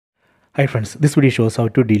Hi friends, this video shows how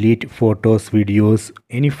to delete photos, videos,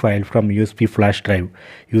 any file from USB flash drive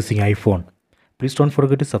using iPhone. Please don't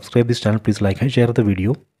forget to subscribe this channel. Please like and share the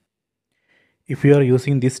video. If you are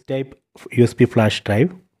using this type of USB flash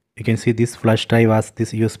drive, you can see this flash drive has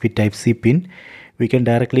this USB type C pin. We can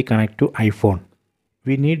directly connect to iPhone.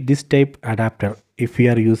 We need this type adapter if we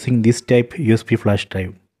are using this type USB flash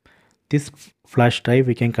drive. This flash drive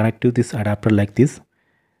we can connect to this adapter like this.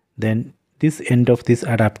 Then this end of this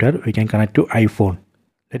adapter we can connect to iPhone.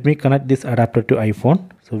 Let me connect this adapter to iPhone,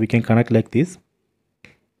 so we can connect like this.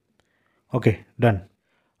 Okay, done.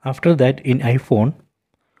 After that, in iPhone,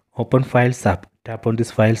 open Files app. Tap on this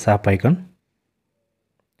Files app icon.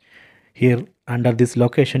 Here under this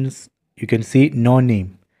locations you can see no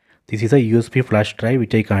name. This is a USB flash drive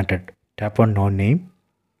which I connected. Tap on no name.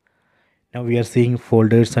 Now we are seeing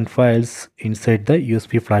folders and files inside the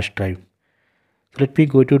USB flash drive. So let me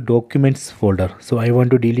go to documents folder. So I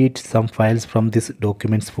want to delete some files from this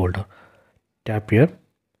documents folder. Tap here.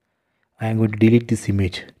 I am going to delete this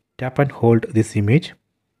image. Tap and hold this image.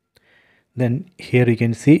 Then here you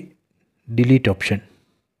can see delete option.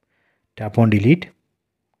 Tap on delete.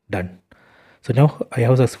 Done. So now I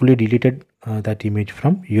have successfully deleted that image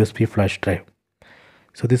from USB flash drive.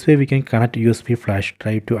 So this way we can connect USB flash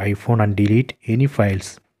drive to iPhone and delete any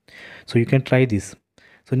files. So you can try this.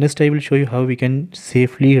 So next I will show you how we can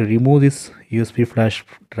safely remove this USB flash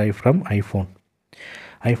drive from iPhone.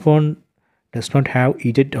 iPhone does not have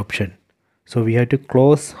eject option. So we have to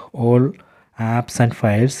close all apps and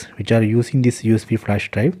files which are using this USB flash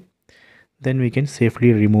drive. Then we can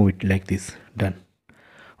safely remove it like this. Done.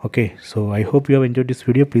 Okay, so I hope you have enjoyed this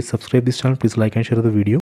video. Please subscribe this channel. Please like and share the video.